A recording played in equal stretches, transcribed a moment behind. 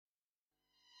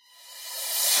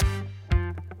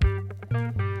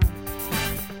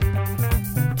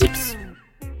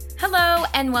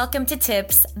and welcome to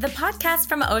Tips, the podcast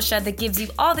from OSHA that gives you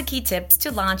all the key tips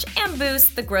to launch and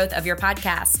boost the growth of your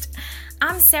podcast.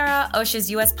 I'm Sarah,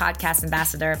 OSHA's U.S. Podcast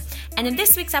Ambassador, and in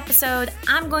this week's episode,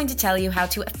 I'm going to tell you how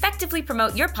to effectively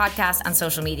promote your podcast on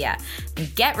social media.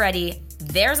 And get ready,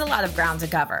 there's a lot of ground to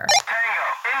cover. Tango,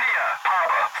 India,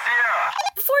 Papa, Sierra.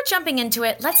 Before jumping into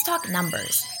it, let's talk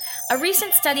numbers. A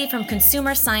recent study from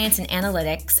Consumer Science and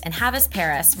Analytics and Havas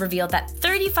Paris revealed that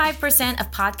 35% of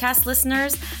podcast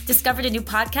listeners discovered a new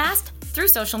podcast through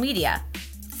social media.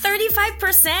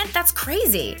 35%? That's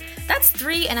crazy. That's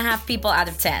 3.5 people out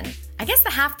of 10. I guess the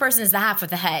half person is the half with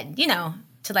the head,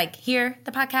 to hear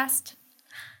the podcast.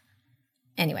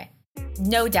 Anyway,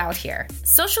 no doubt here.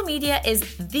 Social media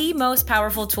is the most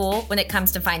powerful tool when it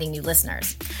comes to finding new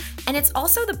listeners. And it's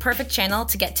also the perfect channel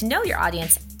to get to know your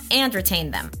audience and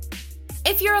retain them.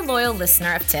 If you're a loyal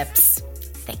listener of Tips,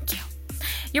 thank you.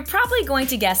 You're probably going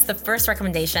to guess the first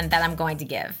recommendation that I'm going to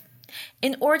give.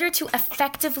 In order to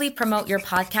effectively promote your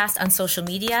podcast on social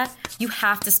media, you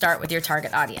have to start with your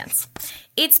target audience.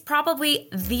 It's probably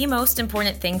the most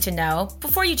important thing to know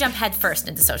before you jump headfirst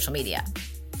into social media.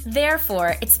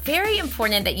 Therefore, it's very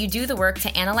important that you do the work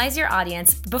to analyze your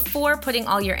audience before putting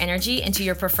all your energy into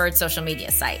your preferred social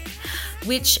media site,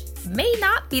 which may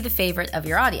not be the favorite of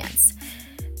your audience.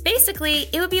 Basically,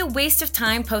 it would be a waste of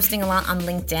time posting a lot on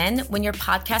LinkedIn when your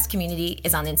podcast community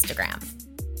is on Instagram.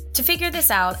 To figure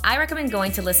this out, I recommend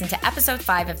going to listen to episode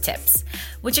 5 of Tips,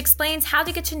 which explains how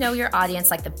to get to know your audience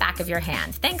like the back of your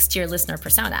hand, thanks to your listener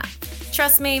persona.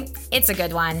 Trust me, it's a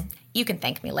good one. You can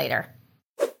thank me later.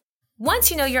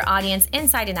 Once you know your audience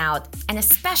inside and out, and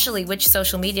especially which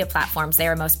social media platforms they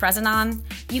are most present on,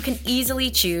 you can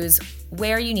easily choose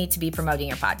where you need to be promoting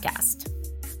your podcast.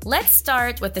 Let's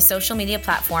start with the social media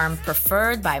platform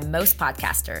preferred by most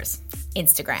podcasters,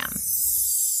 Instagram.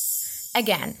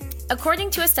 Again, according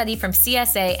to a study from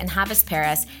CSA and Havas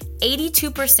Paris,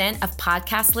 82% of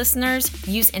podcast listeners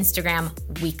use Instagram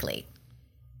weekly.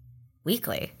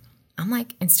 Weekly? I'm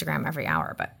like Instagram every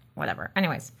hour, but whatever.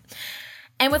 Anyways.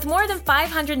 And with more than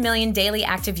 500 million daily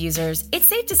active users, it's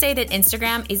safe to say that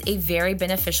Instagram is a very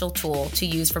beneficial tool to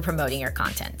use for promoting your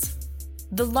content.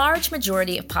 The large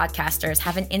majority of podcasters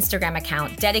have an Instagram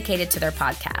account dedicated to their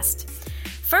podcast.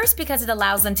 First, because it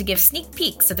allows them to give sneak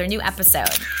peeks of their new episode.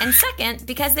 And second,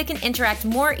 because they can interact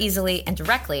more easily and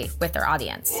directly with their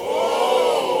audience.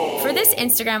 For this,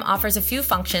 Instagram offers a few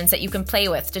functions that you can play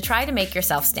with to try to make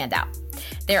yourself stand out.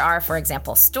 There are, for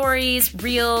example, stories,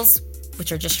 reels,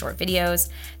 which are just short videos,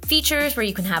 features where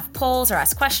you can have polls or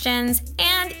ask questions,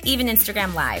 and even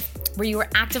Instagram Live, where you are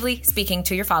actively speaking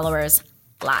to your followers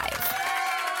live.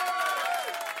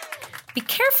 Be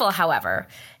careful, however.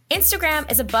 Instagram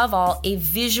is above all a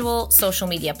visual social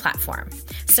media platform,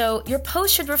 so your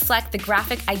post should reflect the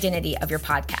graphic identity of your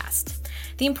podcast.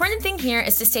 The important thing here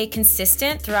is to stay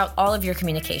consistent throughout all of your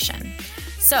communication.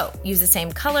 So use the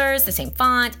same colors, the same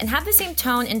font, and have the same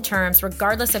tone and terms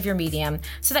regardless of your medium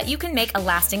so that you can make a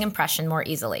lasting impression more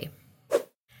easily.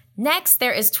 Next,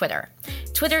 there is Twitter.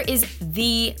 Twitter is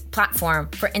the platform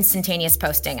for instantaneous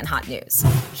posting and hot news.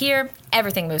 Here,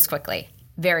 everything moves quickly.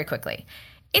 Very quickly.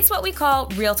 It's what we call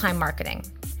real-time marketing.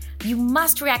 You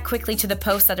must react quickly to the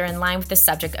posts that are in line with the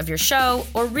subject of your show,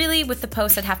 or really with the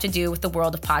posts that have to do with the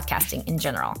world of podcasting in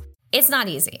general. It's not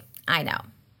easy, I know.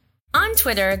 On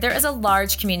Twitter, there is a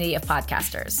large community of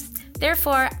podcasters.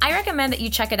 Therefore, I recommend that you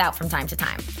check it out from time to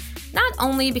time. Not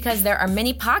only because there are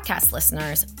many podcast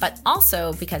listeners, but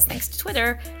also because thanks to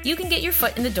Twitter, you can get your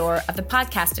foot in the door of the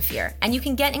podcastosphere, and you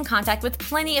can get in contact with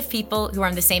plenty of people who are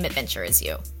on the same adventure as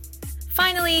you.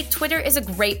 Finally, Twitter is a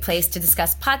great place to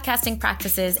discuss podcasting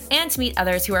practices and to meet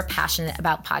others who are passionate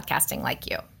about podcasting like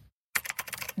you.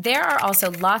 There are also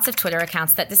lots of Twitter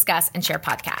accounts that discuss and share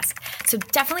podcasts, so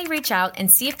definitely reach out and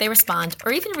see if they respond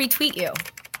or even retweet you.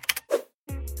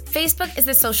 Facebook is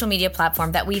the social media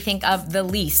platform that we think of the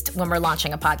least when we're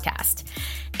launching a podcast.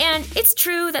 And it's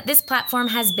true that this platform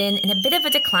has been in a bit of a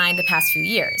decline the past few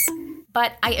years.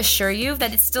 But I assure you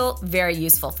that it's still very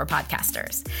useful for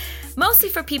podcasters. Mostly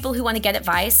for people who want to get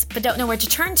advice but don't know where to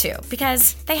turn to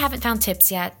because they haven't found tips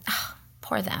yet. Oh,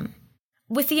 poor them.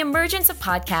 With the emergence of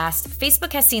podcasts,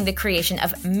 Facebook has seen the creation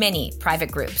of many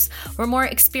private groups where more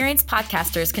experienced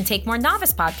podcasters can take more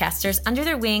novice podcasters under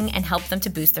their wing and help them to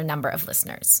boost their number of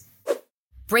listeners.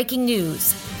 Breaking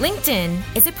news. LinkedIn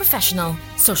is a professional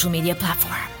social media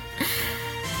platform.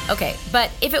 Okay, but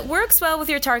if it works well with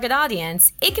your target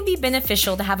audience, it can be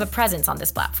beneficial to have a presence on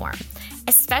this platform,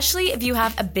 especially if you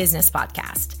have a business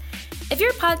podcast. If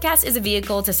your podcast is a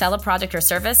vehicle to sell a product or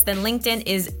service, then LinkedIn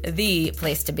is the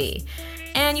place to be.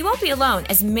 And you won't be alone,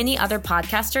 as many other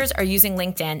podcasters are using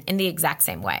LinkedIn in the exact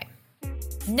same way.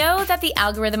 Know that the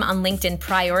algorithm on LinkedIn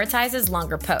prioritizes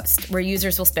longer posts, where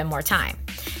users will spend more time.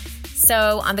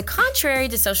 So, on the contrary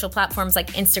to social platforms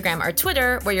like Instagram or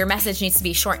Twitter, where your message needs to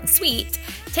be short and sweet,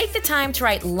 take the time to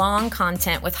write long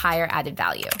content with higher added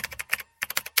value.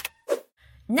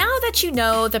 Now that you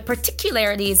know the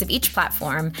particularities of each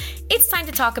platform, it's time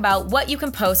to talk about what you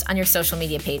can post on your social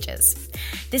media pages.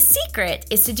 The secret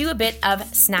is to do a bit of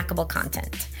snackable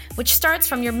content, which starts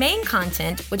from your main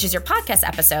content, which is your podcast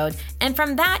episode, and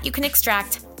from that you can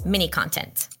extract mini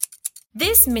content.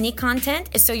 This mini content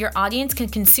is so your audience can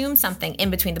consume something in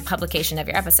between the publication of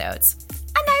your episodes.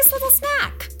 A nice little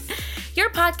snack. Your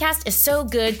podcast is so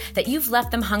good that you've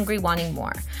left them hungry wanting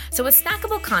more. So with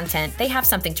snackable content, they have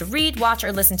something to read, watch,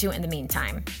 or listen to in the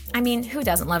meantime. I mean, who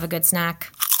doesn't love a good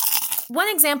snack? One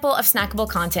example of snackable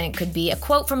content could be a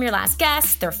quote from your last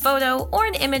guest, their photo, or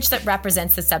an image that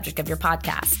represents the subject of your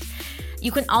podcast.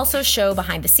 You can also show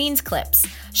behind-the-scenes clips.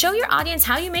 Show your audience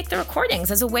how you make the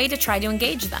recordings as a way to try to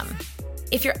engage them.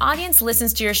 If your audience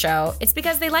listens to your show, it's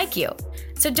because they like you.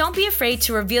 So don't be afraid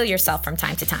to reveal yourself from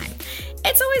time to time.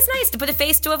 It's always nice to put a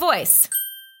face to a voice.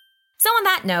 So on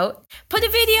that note, put a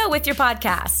video with your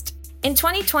podcast. In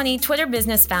 2020, Twitter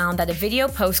Business found that a video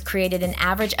post created an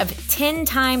average of 10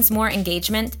 times more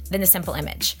engagement than a simple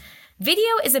image.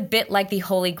 Video is a bit like the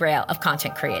holy grail of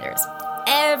content creators.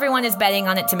 Everyone is betting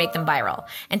on it to make them viral.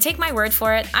 And take my word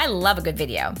for it, I love a good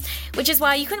video, which is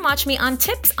why you can watch me on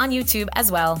Tips on YouTube as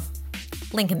well.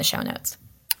 Link in the show notes.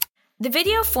 The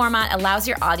video format allows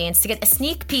your audience to get a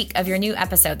sneak peek of your new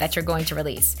episode that you're going to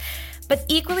release, but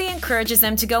equally encourages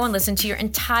them to go and listen to your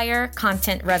entire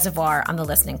content reservoir on the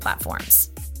listening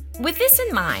platforms. With this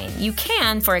in mind, you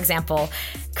can, for example,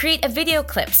 create a video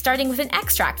clip starting with an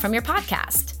extract from your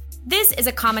podcast. This is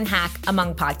a common hack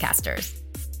among podcasters.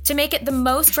 To make it the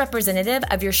most representative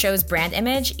of your show's brand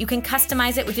image, you can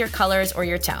customize it with your colors or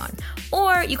your tone.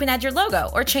 Or you can add your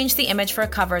logo or change the image for a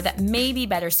cover that may be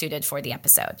better suited for the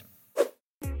episode.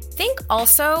 Think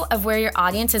also of where your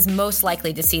audience is most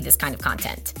likely to see this kind of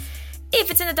content. If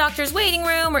it's in a doctor's waiting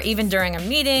room or even during a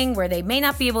meeting where they may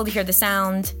not be able to hear the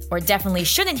sound, or definitely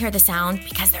shouldn't hear the sound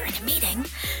because they're in a meeting,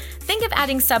 think of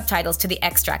adding subtitles to the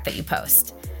extract that you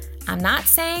post. I'm not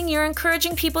saying you're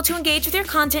encouraging people to engage with your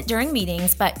content during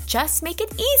meetings, but just make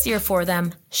it easier for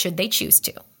them should they choose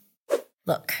to.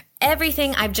 Look,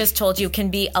 everything I've just told you can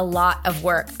be a lot of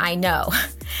work, I know.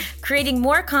 Creating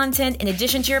more content in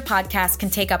addition to your podcast can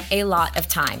take up a lot of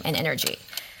time and energy.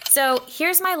 So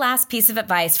here's my last piece of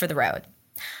advice for the road.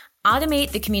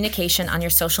 Automate the communication on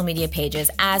your social media pages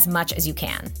as much as you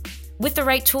can. With the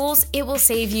right tools, it will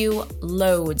save you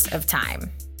loads of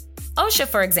time. Osha,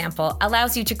 for example,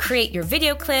 allows you to create your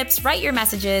video clips, write your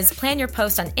messages, plan your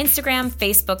posts on Instagram,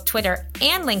 Facebook, Twitter,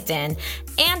 and LinkedIn,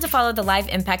 and to follow the live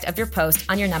impact of your post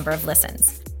on your number of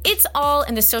listens. It's all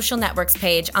in the social networks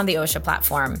page on the Osha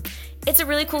platform. It's a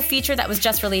really cool feature that was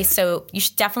just released, so you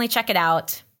should definitely check it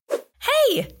out.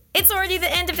 Hey! It's already the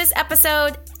end of this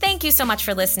episode. Thank you so much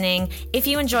for listening. If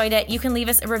you enjoyed it, you can leave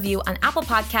us a review on Apple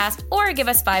Podcast or give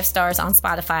us 5 stars on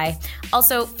Spotify.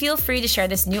 Also, feel free to share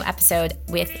this new episode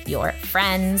with your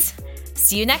friends.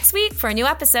 See you next week for a new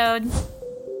episode.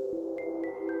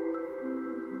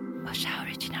 Osha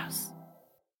Originals.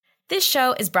 This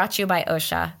show is brought to you by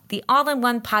Osha, the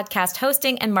all-in-one podcast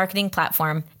hosting and marketing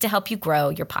platform to help you grow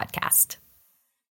your podcast.